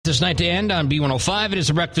this night to end on B105. It is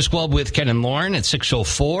the Breakfast Club with Ken and Lauren at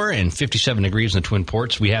 6:04 and 57 degrees in the Twin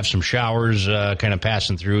Ports. We have some showers kind of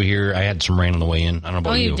passing through here. I had some rain on the way in. I don't know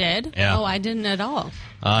about you. Oh, you did? Yeah. Oh, I didn't at all.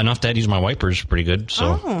 Enough that I use my wipers pretty good.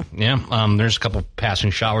 So, yeah, there's a couple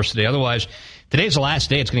passing showers today. Otherwise, today's the last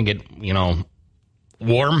day. It's going to get,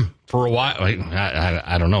 warm for a while.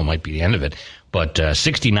 I don't know. It might be the end of it. But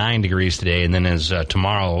 69 degrees today, and then as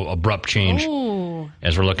tomorrow, abrupt change. Ooh.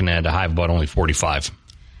 As we're looking at a high of about only 45.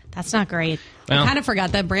 That's not great. Well, I kind of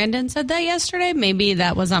forgot that Brandon said that yesterday. Maybe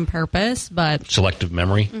that was on purpose, but... Selective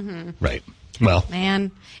memory? Mm-hmm. Right. Well...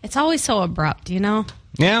 Man, it's always so abrupt, Yeah,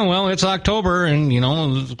 well, it's October, and,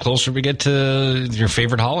 the closer we get to your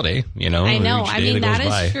favorite holiday, I know. I mean,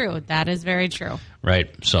 that is true. That is very true. Right.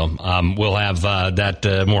 So we'll have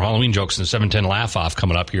more Halloween jokes in the 710 Laugh-Off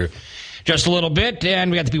coming up here just a little bit.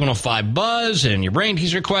 And we got the B105 Buzz and your brain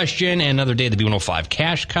teaser question and another day the B105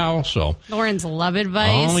 Cash Cow. So Lauren's love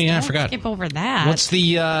advice. Oh, yeah, I Don't forgot. Skip over that. What's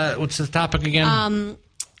the topic again?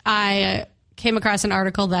 I came across an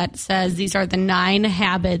article that says these are the 9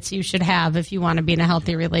 habits you should have if you want to be in a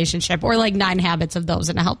healthy relationship, or like 9 habits of those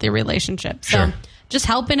in a healthy relationship. So Sure. just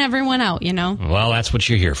helping everyone out, Well, that's what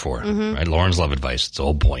you're here for, right? Lauren's love advice. It's the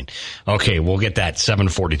whole point. Okay, we'll get that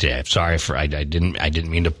 7:40 today. Sorry for I didn't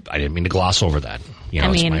mean to gloss over that.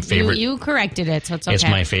 It's my favorite. You corrected it, so it's okay.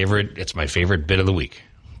 It's my favorite bit of the week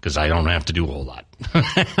because I don't have to do a whole lot.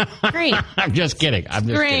 Great. I'm just kidding.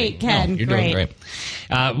 Great, Ken. No, you're doing great.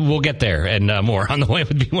 We'll get there and more on the way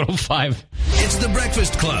with B105. It's the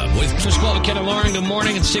Breakfast Club with Breakfast Club with Ken and Lauren. Good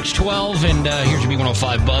morning. It's 6:12, and here's your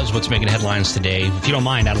B105 Buzz. What's making headlines today? If you don't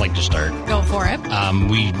mind, I'd like to start. Go for it.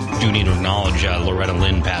 We do need to acknowledge Loretta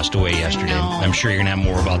Lynn passed away yesterday. I'm sure you're going to have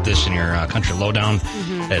more about this in your Country Lowdown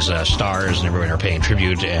as stars and everyone are paying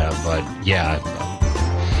tribute. But yeah,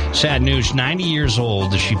 sad news. 90 years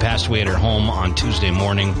old. She passed away at her home on Tuesday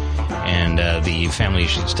morning. And the family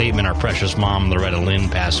statement, our precious mom, Loretta Lynn,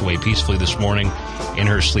 passed away peacefully this morning in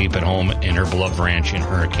her sleep at home in her beloved ranch in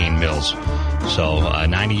Hurricane Mills. So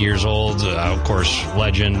 90 years old, of course,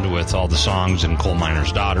 legend with all the songs and Coal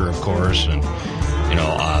Miner's Daughter, of course, and,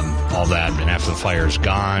 all that. And After the Fire's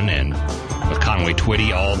Gone and with Conway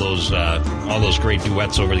Twitty, all those great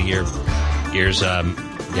duets over the years.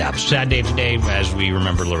 Yeah, sad day today as we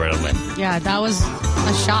remember Loretta Lynn. Yeah, that was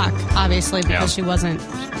a shock, obviously, because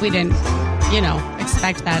we didn't,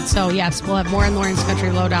 expect that. So, yes, we'll have more in Lauren's Country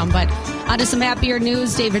Lowdown. But on to some happier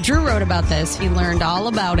news. David Drew wrote about this. He learned all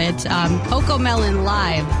about it. Coco Melon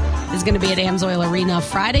Live is going to be at Amsoil Arena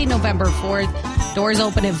Friday, November 4th. Doors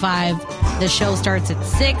open at 5. The show starts at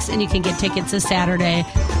 6, and you can get tickets this Saturday,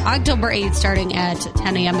 October 8th, starting at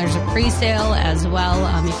 10 a.m. There's a pre-sale as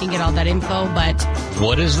well. You can get all that info, but...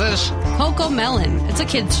 What is this? Coco Melon. It's a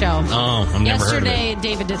kids show. Oh, I've never heard of it. Yesterday,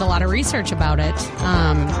 David did a lot of research about it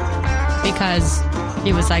because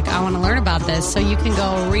he was like, I want to learn about this. So you can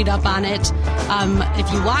go read up on it.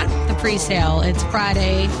 If you want the pre-sale, it's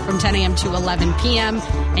Friday from 10 a.m. to 11 p.m.,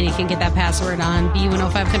 and you can get that password on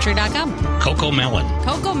B105country.com. Coco Melon.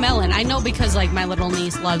 Coco Melon. I know because, my little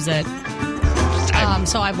niece loves it.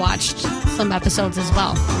 So I've watched some episodes as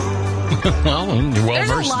well. Well, you're well There's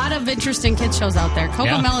versed. a lot of interesting kids shows out there.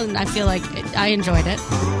 Coco Melon, I feel like I enjoyed it.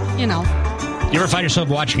 You ever find yourself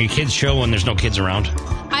watching a kids show when there's no kids around?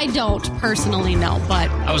 I don't personally know, but...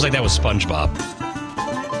 I was like that with SpongeBob.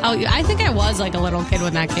 Oh, I think I was a little kid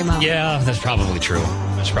when that came out. Yeah, that's probably true.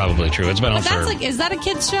 It's been on But that's is that a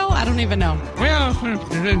kid's show? I don't even know. Well,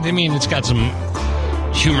 I mean, it's got some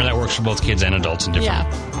humor that works for both kids and adults in different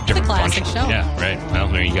It's a classic functions. show. Yeah, right. Well,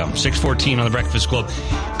 there you go. 6:14 on the Breakfast Club.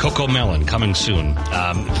 Coco Melon coming soon.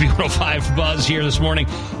 B105 Buzz here this morning.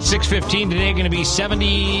 6:15 today, going to be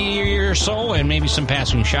 70 or so, and maybe some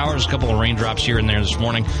passing showers. A couple of raindrops here and there this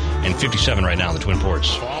morning, and 57 right now in the Twin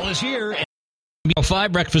Ports. Fall is here.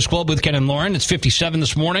 B105 Breakfast Club with Ken and Lauren. It's 57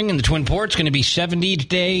 this morning in the Twin Ports. Going to be 70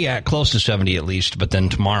 today, close to 70 at least. But then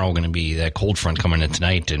tomorrow going to be that cold front coming in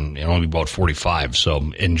tonight, and it'll only be about 45.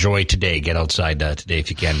 So enjoy today. Get outside today if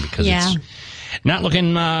you can, because it's not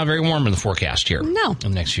looking very warm in the forecast here. No, in the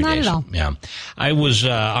next few not days. At all. Yeah, I was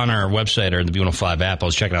on our website or the B105 app. I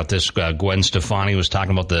was checking out this. Gwen Stefani was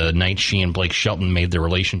talking about the night she and Blake Shelton made their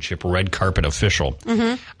relationship red carpet official.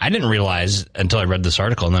 Mm-hmm. I didn't realize until I read this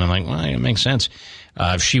article, and then I'm like, well, it makes sense.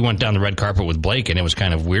 She went down the red carpet with Blake, and it was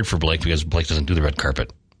kind of weird for Blake because Blake doesn't do the red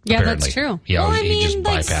carpet. Yeah, apparently. That's true. He just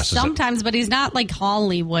bypasses sometimes, but he's not like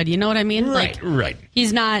Hollywood. You know what I mean? Right.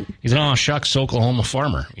 He's not. He's an all shucks Oklahoma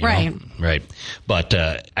farmer. Right. Know? Right. But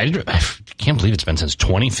I can't believe it's been since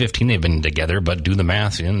 2015 they've been together, but do the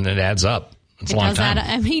math, and it adds up. It's a long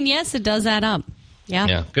time. Yes, it does add up.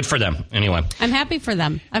 Yeah. Good for them. Anyway. I'm happy for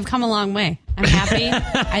them. I've come a long way. I'm happy.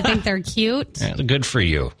 I think they're cute. Yeah, good for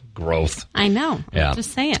you. Growth. I know. Yeah.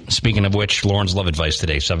 Just saying. Speaking of which, Lauren's Love Advice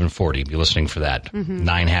today, 7:40. Be listening for that.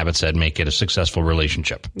 9 habits that make it a successful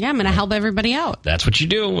relationship. Yeah, I'm going to help everybody out. That's what you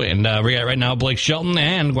do. And we got right now Blake Shelton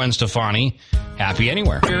and Gwen Stefani. Happy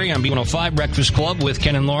Anywhere. Here on B105 Breakfast Club with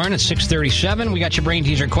Ken and Lauren at 6:37. We got your brain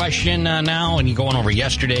teaser question now, and you're going over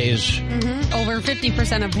yesterday's. Over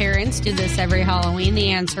 50% of parents do this every Halloween. The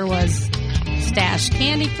answer was stash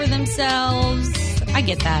candy for themselves. I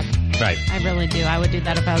get that. Right. I really do. I would do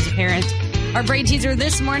that if I was a parent. Our brain teaser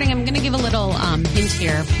this morning, I'm going to give a little hint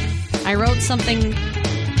here. I wrote something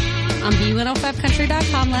on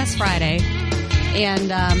B105country.com last Friday, and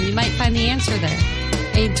you might find the answer there.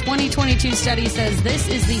 A 2022 study says this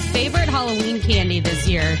is the favorite Halloween candy this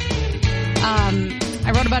year.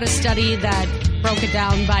 I wrote about a study that broke it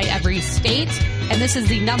down by every state, and this is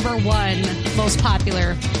the number one most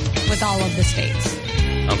popular with all of the states.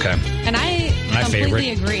 Okay. And I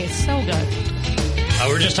completely agree. It's so good.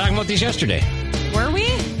 We were just talking about these yesterday. Were we?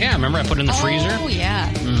 Yeah, remember I put it in the freezer? Oh, yeah.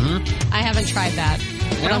 I haven't tried that,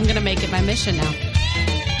 but I'm going to make it my mission now.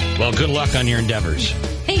 Well, good luck on your endeavors.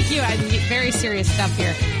 Thank you. I'm very serious stuff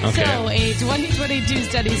here. Okay. So a 2022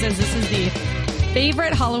 study says this is the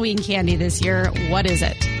favorite Halloween candy this year. What is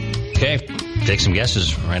it? Okay. Take some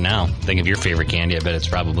guesses right now. Think of your favorite candy. I bet it's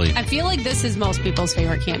probably... I feel like this is most people's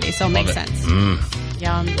favorite candy, so it makes sense.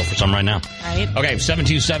 Yum. Go for some right now. Right. Okay,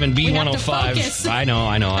 727-B105. I know.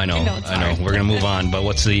 We're going to move on, but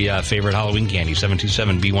what's the favorite Halloween candy?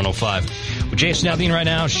 727-B105. With Jason Aldean right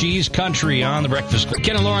now. She's country on the Breakfast Club.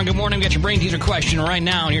 Ken and Lauren, good morning. We got your brain teaser question right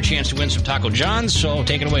now and your chance to win some Taco John's, so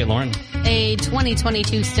take it away, Lauren. A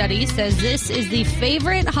 2022 study says this is the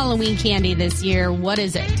favorite Halloween candy this year. What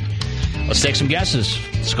is it? Let's take some guesses.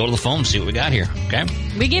 Let's go to the phone and see what we got here, okay?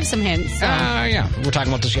 We gave some hints. So. Yeah. We were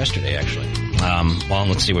talking about this yesterday, actually. Well,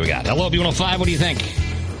 let's see what we got. Hello, B105. What do you think?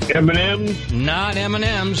 M&M's. Not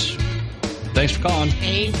M&M's. Thanks for calling.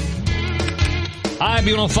 Hey. Hi,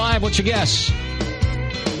 B105. What's your guess?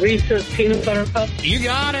 Reese's Peanut Butter Cups. You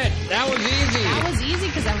got it. That was easy. That was easy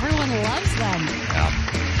because everyone loves them. Yeah.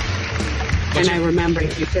 And I remember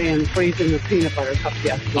you saying freezing the peanut butter cups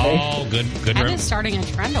yesterday. Oh, good. That is starting a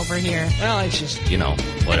trend over here. Well, it's just,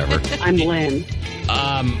 whatever. I'm Lynn.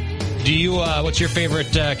 Do you, what's your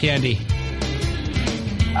favorite candy?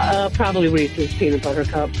 Probably Reese's Peanut Butter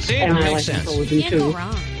Cups. See, and that I makes like sense. Frozen Can't too. go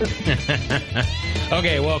wrong.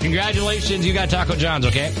 Okay, well, congratulations. You got Taco John's,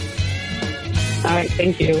 okay? All right,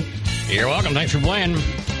 thank you. You're welcome. Thanks for playing.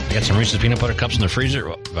 I got some Reese's Peanut Butter Cups in the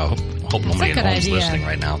freezer. I hope nobody at good home's idea. listening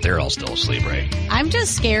right now. They're all still asleep, right? I'm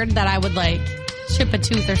just scared that I would, chip a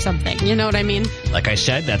tooth or something. You know what I mean? Like I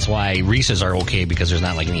said, that's why Reese's are okay, because there's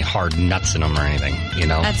not, any hard nuts in them or anything,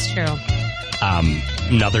 That's true.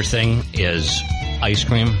 Another thing is ice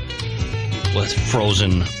cream with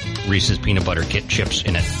frozen Reese's Peanut Butter Kit chips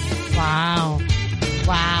in it. Wow.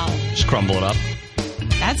 Just crumble it up.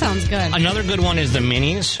 That sounds good. Another good one is the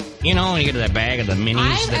minis. When you get to that bag of the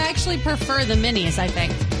minis. I actually prefer the minis, I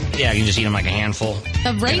think. Yeah, you can just eat them like a handful.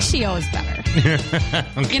 The ratio is better.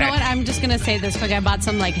 Okay. You know what? I'm just going to say this quick. I bought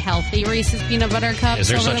some healthy Reese's Peanut Butter Cups Is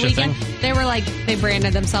there over such the a weekend. thing? They were they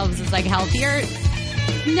branded themselves as healthier.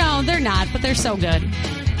 No, they're not, but they're so good.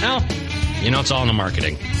 No. It's all in the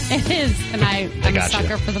marketing. It is. And I'm a gotcha.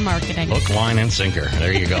 sucker for the marketing. Hook, line, and sinker.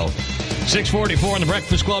 There you go. 6:44 in the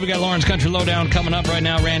Breakfast Club. We got Lauren's Country Lowdown coming up right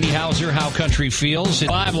now. Randy Hauser, How Country Feels.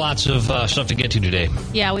 5 lots of stuff to get to today.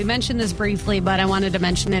 Yeah, we mentioned this briefly, but I wanted to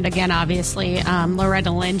mention it again, obviously.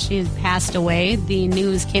 Loretta Lynn, she passed away. The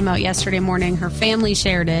news came out yesterday morning. Her family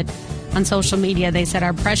shared it on social media. They said,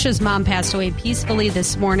 our precious mom passed away peacefully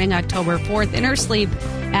this morning, October 4th, in her sleep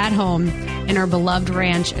at home in her beloved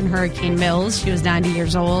ranch in Hurricane Mills. She was 90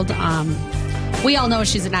 years old. We all know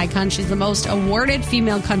she's an icon. She's the most awarded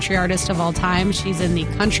female country artist of all time. She's in the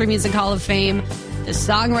Country Music Hall of Fame, the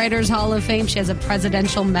Songwriters Hall of Fame. She has a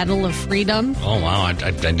Presidential Medal of Freedom. Oh, wow. I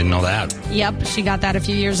didn't know that. Yep, she got that a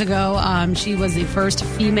few years ago. She was the first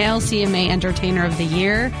female CMA Entertainer of the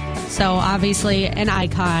Year. So, obviously, an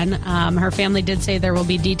icon. Her family did say there will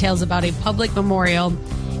be details about a public memorial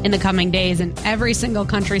in the coming days, and every single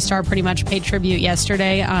country star pretty much paid tribute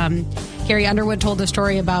yesterday. Carrie Underwood told a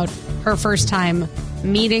story about her first time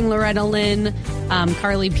meeting Loretta Lynn.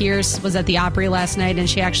 Carly Pierce was at the Opry last night, and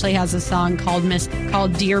she actually has a song called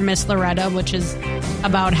Dear Miss Loretta, which is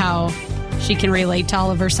about how she can relate to all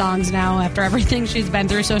of her songs now after everything she's been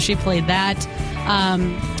through, so she played that.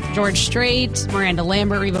 George Strait, Miranda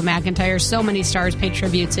Lambert, Reba McEntire, so many stars paid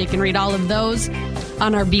tribute, so you can read all of those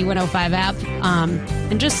on our B105 app.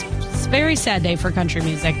 And just, it's a very sad day for country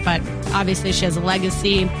music, but obviously she has a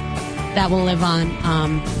legacy that will live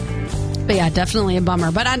on. But yeah, definitely a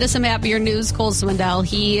bummer. But on to some happier news. Cole Swindell,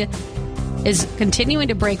 he is continuing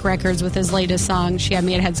to break records with his latest song, She Had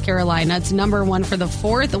Me at Heads Carolina. It's number 1 for the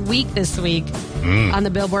 4th week this week on the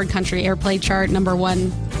Billboard Country Airplay chart, number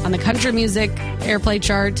 1 on the country music airplay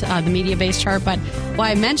chart, the media-based chart. But why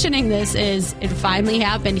I'm mentioning this is it finally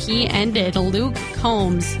happened. He ended Luke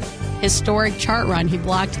Combs' historic chart run. He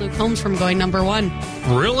blocked Luke Combs from going number 1.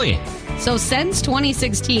 Really? So since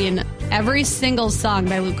 2016, every single song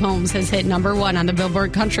by Luke Combs has hit number 1 on the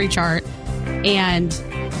Billboard Country chart. And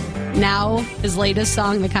now his latest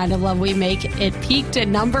song, The Kind of Love We Make, it peaked at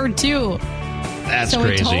number 2. That's so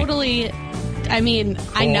crazy. So it totally, I mean,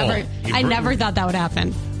 I never thought that would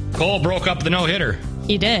happen. Cole broke up the no-hitter.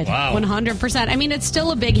 He did. Wow. 100%. I mean, it's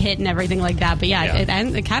still a big hit and everything like that. But yeah.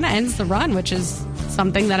 It kind of ends the run, which is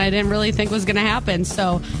something that I didn't really think was going to happen.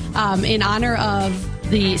 So in honor of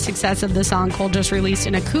the success of the song, Cole just released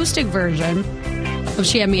an acoustic version of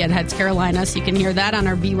She Had Me at Heads Carolina. So you can hear that on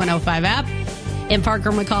our B105 app. And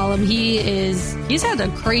Parker McCollum, he's had a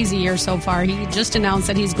crazy year so far. He just announced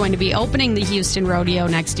that he's going to be opening the Houston Rodeo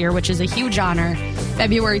next year, which is a huge honor.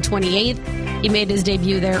 February 28th, he made his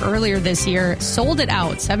debut there earlier this year. Sold it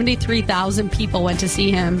out. 73,000 people went to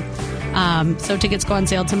see him. So tickets go on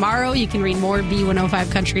sale tomorrow. You can read more at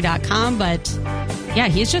b105country.com. But yeah,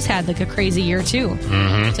 he's just had like a crazy year too.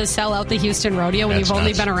 Mm-hmm. To sell out the Houston Rodeo when you've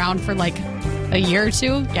only been around for like a year or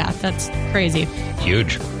two. Yeah, that's crazy.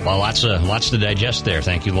 Huge. Well, lots to digest there.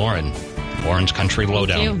 Thank you, Lauren. Lauren's Country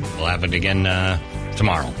Lowdown. We'll have it again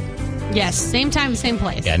tomorrow. Yes, same time, same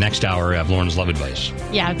place. Yeah, next hour we have Lauren's Love Advice.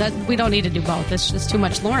 Yeah, we don't need to do both. It's just too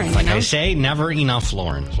much Lauren. Like I say, never enough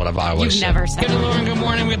Lauren. That's what I've always said. You've never said. Good Lauren, good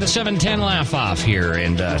morning. We have the 7:10 laugh off here,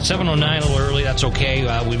 and 7:09 a little early. That's okay.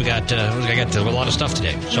 I got a lot of stuff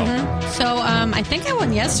today. So, I think I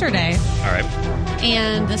won yesterday. All right.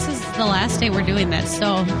 And this is the last day we're doing this,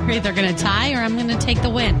 so we're either going to tie or I'm going to take the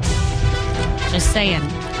win. Just saying.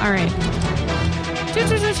 All right.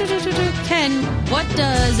 Ken, what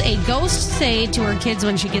does a ghost say to her kids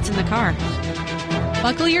when she gets in the car?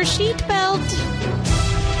 Buckle your seatbelt.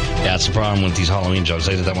 Yeah, that's the problem with these Halloween jokes.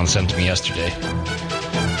 I did that one sent to me yesterday.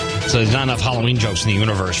 So there's not enough Halloween jokes in the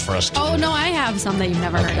universe for us to... Oh, no, I have some that you've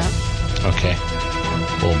never heard of. Okay.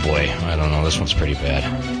 Oh, boy. I don't know. This one's pretty bad.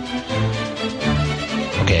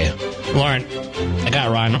 Okay. Lauren, I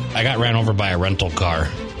got ran over by a rental car.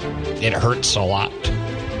 It hurts a lot.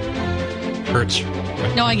 Hurts.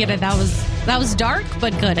 No, I get it. That was dark,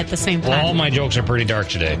 but good at the same time. All my jokes are pretty dark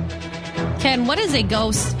today. Ken, what is a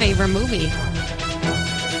ghost's favorite movie?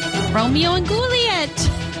 Romeo and Juliet.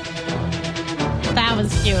 That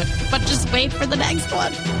was cute. But just wait for the next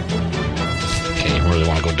one. Okay, you really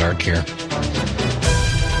want to go dark here.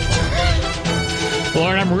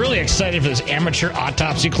 Lauren, I'm really excited for this amateur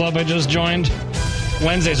autopsy club I just joined.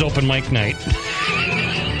 Wednesday's open mic night.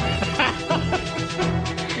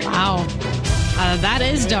 Wow. That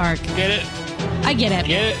is dark. Get it? I get it.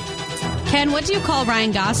 Get it? Ken, what do you call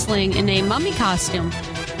Ryan Gosling in a mummy costume?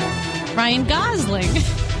 Ryan Gosling.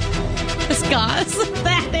 This gauze.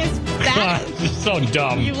 That is so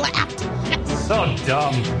dumb. You laughed. So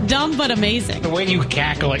dumb. Dumb but amazing. The way you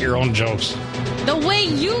cackle at your own jokes. The way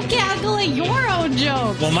you cackle at your own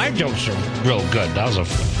jokes. Well, my jokes are real good. That was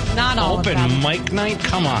a not all open of them. mic night.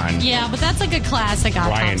 Come on. Yeah, but that's like a classic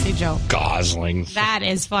autopsy Ryan joke. Gosling. That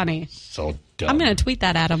is funny. So dumb. I'm going to tweet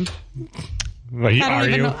that at him.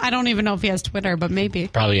 I don't even know if he has Twitter, but maybe.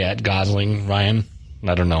 Probably at Gosling, Ryan.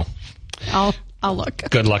 I don't know. I'll look.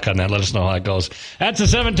 Good luck on that. Let us know how it goes. That's a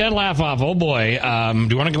 7:10 laugh off. Oh boy. Do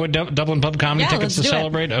you want to go with Dublin Pub Comedy tickets to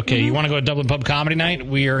celebrate? Okay. Mm-hmm. You want to go to Dublin Pub Comedy Night?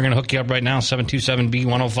 We are going to hook you up right now.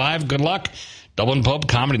 727B105. Good luck. Dublin Pub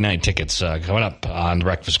Comedy Night tickets coming up on the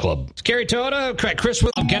Breakfast Club. It's Carrie Toda, Chris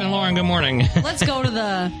Will, Ken and Lauren. Good morning. Let's go to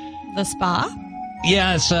the spa.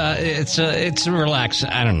 Yeah, it's relaxing.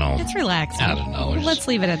 I don't know. It's relaxing. I don't know. Let's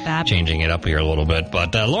leave it at that. Changing it up here a little bit.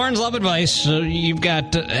 But Lauren's Love Advice, you've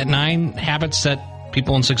got 9 habits that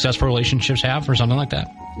people in successful relationships have or something like that.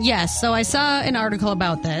 Yes. So I saw an article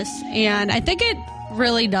about this, and I think it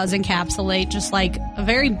really does encapsulate just like a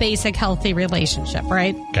very basic healthy relationship,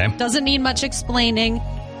 right? Okay. Doesn't need much explaining.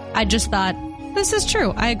 I just thought, this is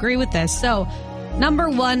true. I agree with this. So, number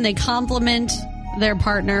 1, they compliment their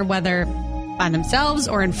partner, whether by themselves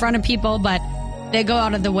or in front of people, but they go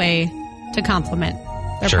out of the way to compliment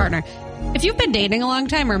their partner. If you've been dating a long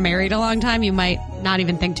time or married a long time, you might not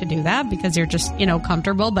even think to do that because you're just,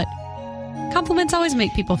 comfortable, but compliments always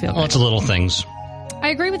make people feel good. Lots of little things. I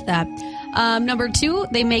agree with that. Number 2,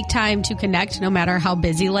 they make time to connect no matter how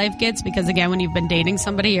busy life gets, because again, when you've been dating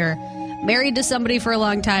somebody or married to somebody for a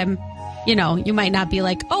long time, you might not be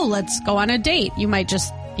like, oh, let's go on a date. You might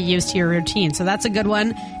just be used to your routine. So that's a good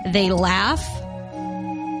one. They laugh.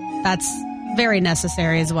 That's very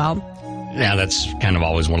necessary as well. Yeah, that's kind of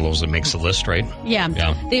always one of those that makes the list, right? Yeah.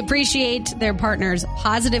 They appreciate their partner's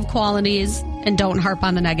positive qualities and don't harp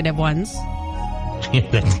on the negative ones.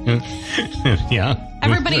 Yeah.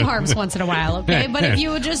 Everybody harps once in a while, okay? But if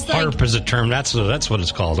you would just harp is a term. That's what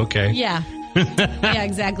it's called, okay? Yeah. Yeah,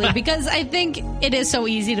 exactly. Because I think it is so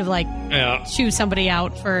easy to choose somebody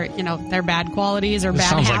out for their bad qualities or bad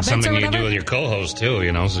habits. Sounds like something you can do with your co-host too.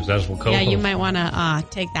 Successful co-host. Yeah, you might want to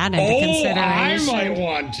take that into consideration. I might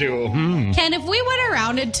want to. Ken, if we went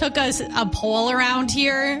around and took us a poll around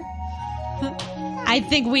here, I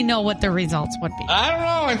think we know what the results would be. I don't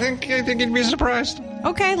know. I think you'd be surprised.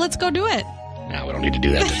 Okay, let's go do it. No, we don't need to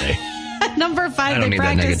do that today. Number 5, I don't need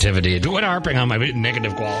that negativity. Quit harping on my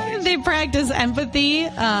negative qualities. They practice empathy.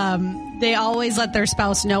 They always let their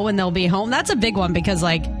spouse know when they'll be home. That's a big one because,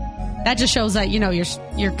 that just shows that,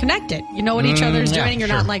 you're connected. You know what each other's doing. You're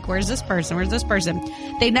not like, where's this person? Where's this person?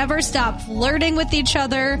 They never stop flirting with each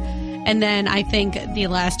other. And then I think the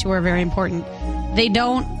last two are very important. They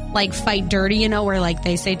don't, fight dirty, where,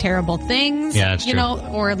 they say terrible things. Yeah, that's true.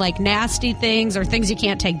 Or, nasty things or things you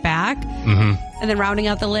can't take back. Mm-hmm. And then rounding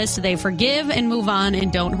out the list, they forgive and move on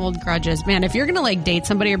and don't hold grudges. Man, if you're going to, date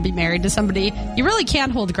somebody or be married to somebody, you really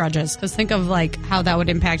can't hold grudges because think of, how that would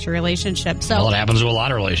impact your relationship. So, well, it happens to a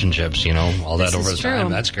lot of relationships, all that over time.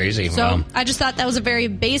 That's crazy. So, wow. I just thought that was a very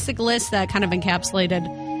basic list that kind of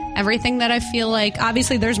encapsulated everything that I feel like.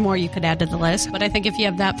 Obviously, there's more you could add to the list, but I think if you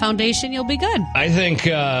have that foundation, you'll be good. I think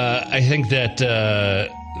that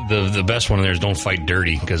the best one in there is don't fight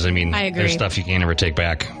dirty because, I agree. There's stuff you can't ever take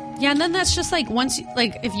back. Yeah, and then that's just once,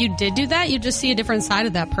 if you did do that, you just see a different side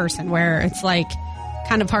of that person where it's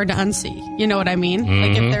kind of hard to unsee. You know what I mean?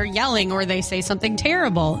 Mm-hmm. If they're yelling or they say something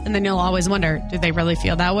terrible, and then you'll always wonder, do they really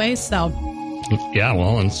feel that way? So, yeah,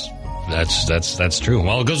 well, that's true.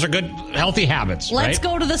 Well, those are good, healthy habits. Let's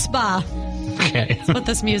go to the spa. Okay. That's what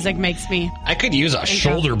this music makes me. I could use a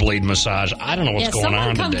shoulder blade massage. I don't know what's going on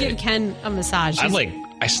today. Someone come give Ken a massage.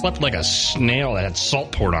 I slept like a snail that had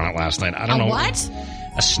salt poured on it last night. I don't know. What?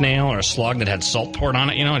 A snail or a slug that had salt poured on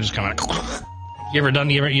it, I just kind of You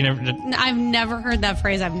never did? I've never heard that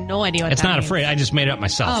phrase. I have no idea what that means. It's not a phrase. I just made it up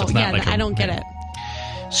myself. Oh, it's not I don't get it.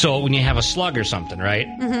 So when you have a slug or something, right?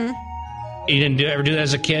 Mm-hmm. You didn't ever do that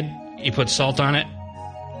as a kid? You put salt on it?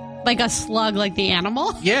 Like a slug, like the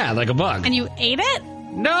animal? Yeah, like a bug. And you ate it?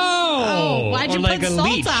 No! Oh, why'd you put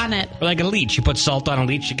salt on it? Or like a leech. You put salt on a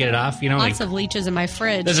leech, you get it off, Lots of leeches in my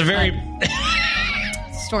fridge. There's a very...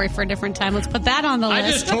 story for a different time. Let's put that on the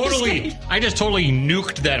list. I just totally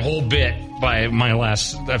nuked that whole bit by my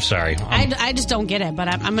last... I'm sorry. I just don't get it, but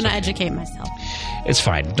I'm going to educate myself. It's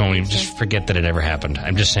fine. Don't even just forget that it ever happened.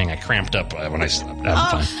 I'm just saying I cramped up when I slept.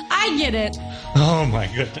 I'm fine. I get it. Oh, my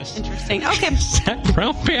goodness. Interesting. Okay. Zach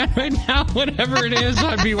Brown Band right now, whatever it is,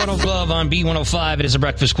 on B105. On B105, it is the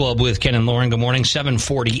Breakfast Club with Ken and Lauren. Good morning,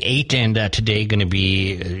 7:48, and today going to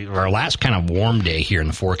be our last kind of warm day here in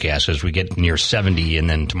the forecast as we get near 70, and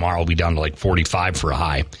then tomorrow we'll be down to 45 for a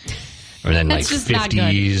high. And then That's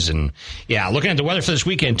 50s. And yeah, looking at the weather for this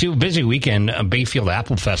weekend, too. Busy weekend. Bayfield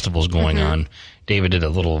Apple Festival is going on. David did a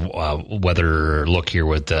little weather look here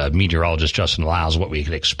with meteorologist Justin Lyles, what we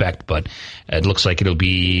could expect. But it looks like it'll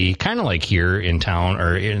be kind of like here in town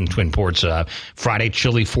or in Twin Ports. Friday,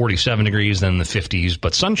 chilly 47 degrees, then the 50s,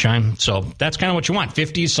 but sunshine. So that's kind of what you want.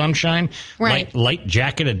 50s, sunshine, right. Light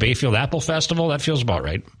jacket at Bayfield Apple Festival. That feels about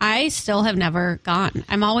right. I still have never gone.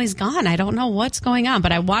 I'm always gone. I don't know what's going on,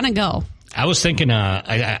 but I want to go. I was thinking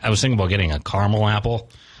I was thinking about getting a caramel apple.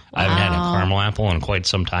 Wow. I haven't had a caramel apple in quite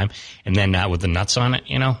some time. And then with the nuts on it,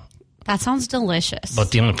 That sounds delicious.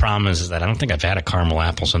 But the only problem is that I don't think I've had a caramel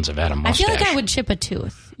apple since I've had a mustache. I feel like I would chip a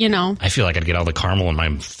tooth, I feel like I'd get all the caramel in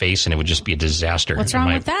my face and it would just be a disaster. What's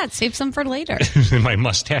wrong with that? Save some for later. My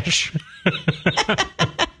mustache.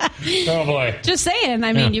 Oh, boy. Just saying.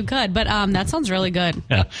 I mean, you could. But that sounds really good.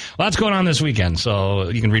 Yeah. Well, that's going on this weekend, so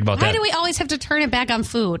you can read about that. Why do we always have to turn it back on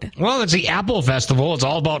food? Well, it's the Apple Festival. It's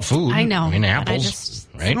all about food. I know. Apples.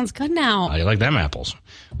 Right? Sounds good now. I like them apples.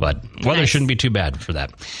 But weather shouldn't be too bad for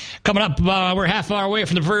that. Coming up, we're half hour away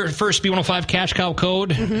from the first B105 Cash Cow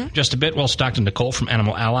Code. Just a bit. Well, Stockton Nicole from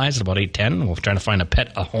Animal Allies at about 8:10. We're trying to find a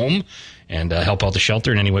pet a home and help out the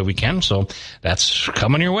shelter in any way we can. So that's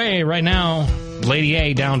coming your way right now. Lady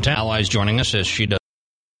A downtown Allies joining us as she does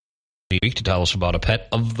every week to tell us about a pet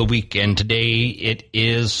of the week. And today it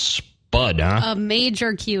is Spud, huh? A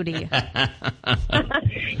major cutie.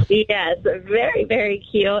 Yes, very, very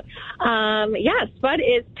cute. Spud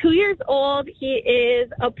is 2 years old. He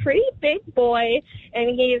is a pretty big boy,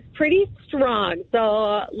 and he's pretty strong.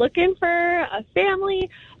 So looking for a family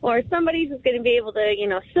or somebody who's going to be able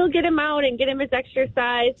to, still get him out and get him his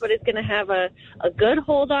exercise, but is going to have a good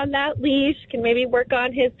hold on that leash, can maybe work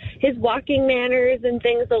on his walking manners and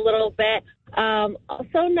things a little bit.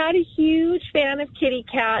 Also not a huge fan of kitty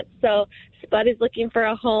cats, so Spud is looking for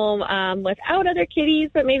a home without other kitties,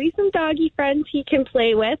 but maybe some doggy friends he can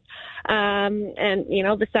play with.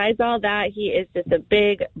 Besides all that, he is just a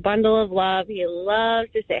big bundle of love. He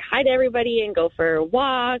loves to say hi to everybody and go for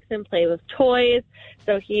walks and play with toys.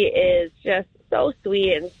 So he is just so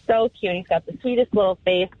sweet and so cute. He's got the sweetest little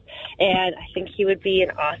face, and I think he would be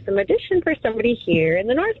an awesome addition for somebody here in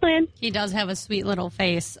the Northland. He does have a sweet little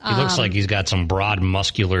face. He looks like he's got some broad,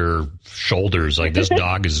 muscular shoulders. Like this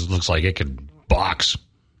dog looks like it could box.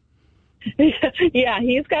 Yeah,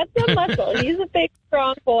 he's got some muscle. He's a big,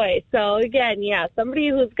 strong boy. So again, somebody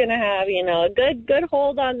who's going to have, a good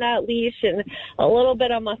hold on that leash and a little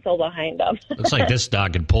bit of muscle behind him. Looks like this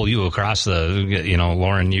dog could pull you across the,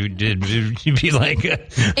 Lauren, you'd be like...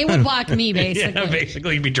 it would walk me, basically. Yeah,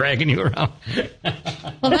 basically, you'd be dragging you around.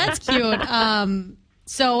 Well, that's cute.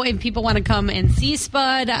 So if people want to come and see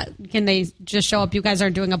Spud, can they just show up? You guys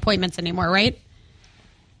aren't doing appointments anymore, right?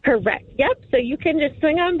 Correct. Yep. So you can just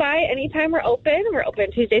swing on by anytime we're open. We're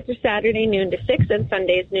open Tuesday through Saturday, noon to 6, and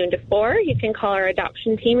Sundays, noon to 4. You can call our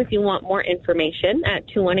adoption team if you want more information at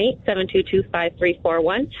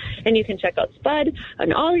 218-722-5341. And you can check out Spud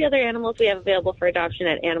and all the other animals we have available for adoption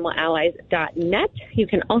at animalallies.net. You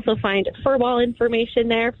can also find Furball information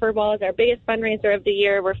there. Furball is our biggest fundraiser of the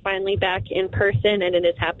year. We're finally back in person, and it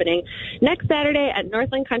is happening next Saturday at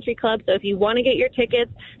Northland Country Club. So if you want to get your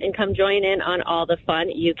tickets and come join in on all the fun,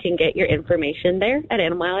 you can get your information there at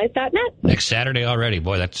animalallies.net. Next Saturday already.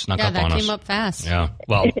 Boy, that snuck up on us. Yeah, that came up fast. Yeah.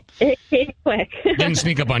 Well, it came quick. Didn't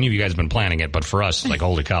sneak up on you. You guys have been planning it. But for us, it's like,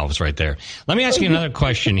 holy cow, it's right there. Let me ask you another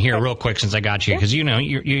question here real quick since I got you. Because, you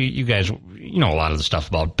guys, a lot of the stuff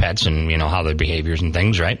about pets and, how their behaviors and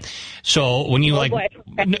things, right? So when you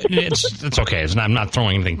it's okay. I'm not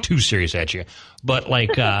throwing anything too serious at you. But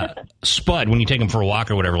like Spud, when you take him for a walk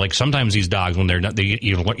or whatever, like sometimes these dogs, when you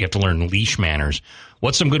have to learn leash manners.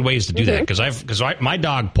 What's some good ways to do that? Because my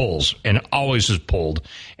dog pulls and always has pulled,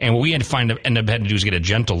 and what we end up having to do is get a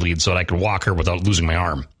gentle lead so that I could walk her without losing my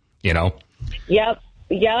arm.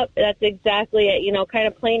 Yep, that's exactly it. Kind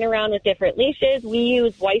of playing around with different leashes. We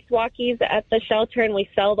use Weiss Walkies at the shelter, and we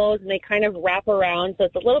sell those, and they kind of wrap around. So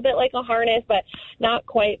it's a little bit like a harness, but not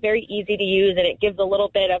quite, very easy to use, and it gives a little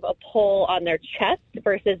bit of a pull on their chest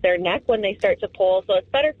versus their neck when they start to pull. So it's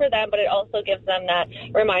better for them, but it also gives them that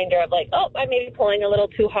reminder of like, oh, I may be pulling a little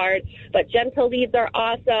too hard. But gentle leads are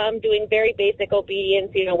awesome, doing very basic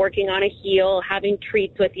obedience, working on a heel, having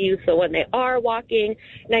treats with you. So when they are walking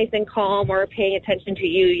nice and calm or paying attention to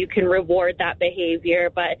you can reward that behavior.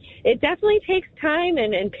 But it definitely takes time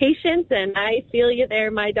and patience, and I feel you there.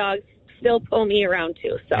 My dogs still pull me around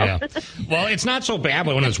too. So yeah. Well, it's not so bad,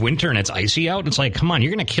 but when it's winter and it's icy out, it's like, come on,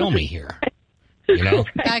 you're going to kill me here.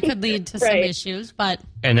 That could lead to some issues, but...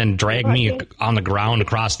 And then drag me on the ground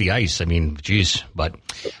across the ice. I mean, geez. But,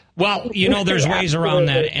 well, there's ways around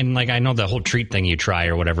that. And, I know the whole treat thing you try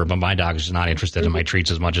or whatever, but my dog is not interested in my treats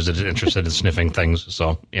as much as it's interested in sniffing things.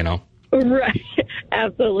 So, Right.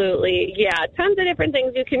 Absolutely. Yeah. Tons of different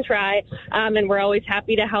things you can try. And we're always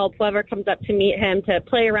happy to help whoever comes up to meet him to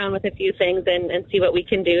play around with a few things and see what we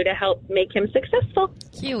can do to help make him successful.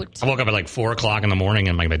 Cute. I woke up at 4 o'clock in the morning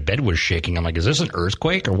and my bed was shaking. I'm like, is this an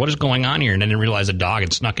earthquake or what is going on here? And I didn't realize a dog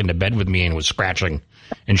had snuck into bed with me and was scratching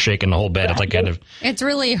and shaking the whole bed. It's like it's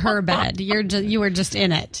really her bed. You were just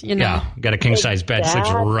in it. Yeah. Got a king size bed.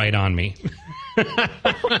 Sleeps right on me.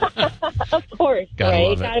 Of course.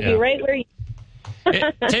 Gotta be right where you.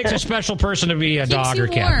 It takes a special person to be a dog or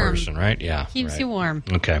cat person, right? Yeah. Keeps you warm.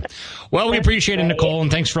 Okay. Well, we appreciate it, Nicole,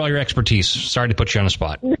 and thanks for all your expertise. Sorry to put you on the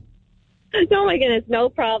spot. Oh, my goodness. No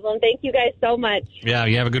problem. Thank you guys so much. Yeah,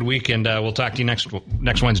 you have a good week, and we'll talk to you next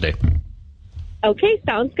Wednesday. Okay,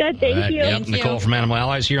 sounds good. Thank you. Yep, Thank Nicole you. from Animal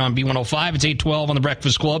Allies here on B105. It's 8:12 on the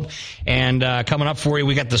Breakfast Club. And coming up for you,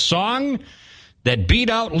 we got the song that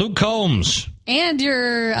beat out Luke Combs. And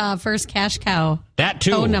your first cash cow. That,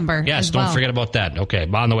 too. Phone number. Yes, as don't well. forget about that. Okay,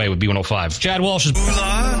 on the way with B105. Chad Walsh is...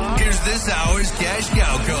 Here's this hour's cash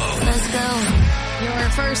cow code. Let's go. Your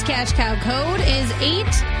first cash cow code is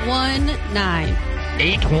 819.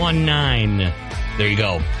 819. There you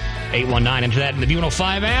go. 819. Enter that in the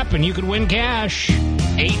B105 app, and you could win cash.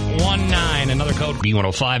 819, another code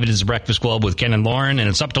B105. It is the Breakfast Club with Ken and Lauren, and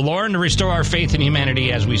it's up to Lauren to restore our faith in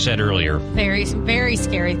humanity, as we said earlier. Very, very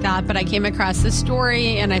scary thought, but I came across this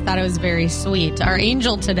story, and I thought it was very sweet. Our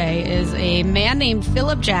angel today is a man named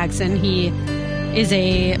Philip Jackson. He is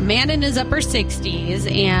a man in his upper 60s,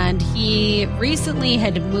 and he recently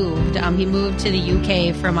had moved. He moved to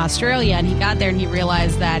the UK from Australia, and he got there and he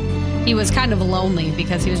realized that he was kind of lonely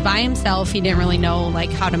because he was by himself. He didn't really know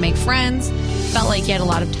how to make friends. Felt like he had a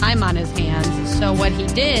lot of time on his hands. So what he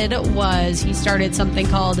did was he started something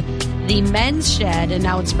called the Men's Shed, and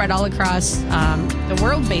now it's spread all across the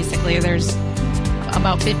world, basically. There's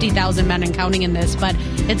about 50,000 men and counting in this, but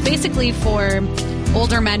it's basically for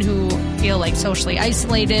older men who feel socially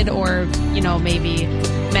isolated, or maybe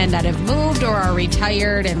men that have moved or are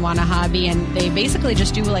retired and want a hobby, and they basically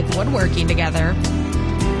just do woodworking together.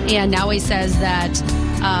 And now he says that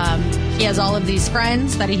he has all of these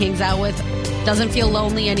friends that he hangs out with, doesn't feel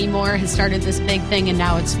lonely anymore, has started this big thing, and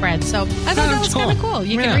now it's spread. So I thought that was kind of cool.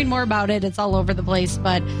 You can read more about it. It's all over the place.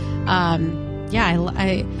 But I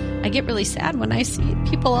get really sad when I see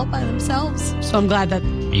people all by themselves. So I'm glad that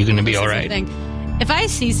you're going to be all right. If I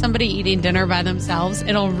see somebody eating dinner by themselves,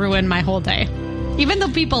 it'll ruin my whole day. Even though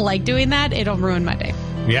people like doing that, it'll ruin my day.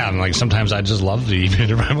 Yeah, I'm sometimes I just love to eat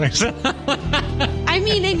dinner by myself. I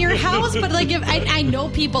mean, in your house, but if I know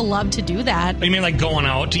people love to do that. You mean going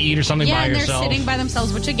out to eat or something by yourself? Yeah, and they're sitting by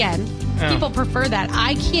themselves, which again, people prefer that.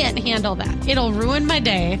 I can't handle that. It'll ruin my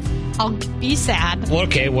day. I'll be sad. Well,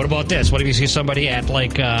 okay, what about this? What if you see somebody at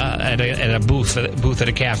at a booth at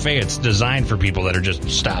a cafe? It's designed for people that are just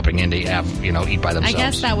stopping in to have, eat by themselves. I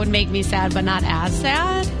guess that would make me sad, but not as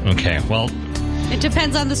sad. Okay, well, it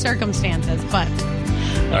depends on the circumstances, but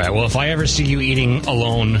all right, well, if I ever see you eating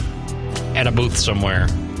alone at a booth somewhere,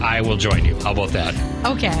 I will join you. How about that?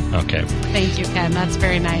 Okay. Thank you, Ken. That's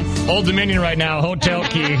very nice. Old Dominion right now, Hotel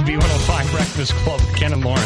Key, B105 Breakfast Club, Ken and Lauren.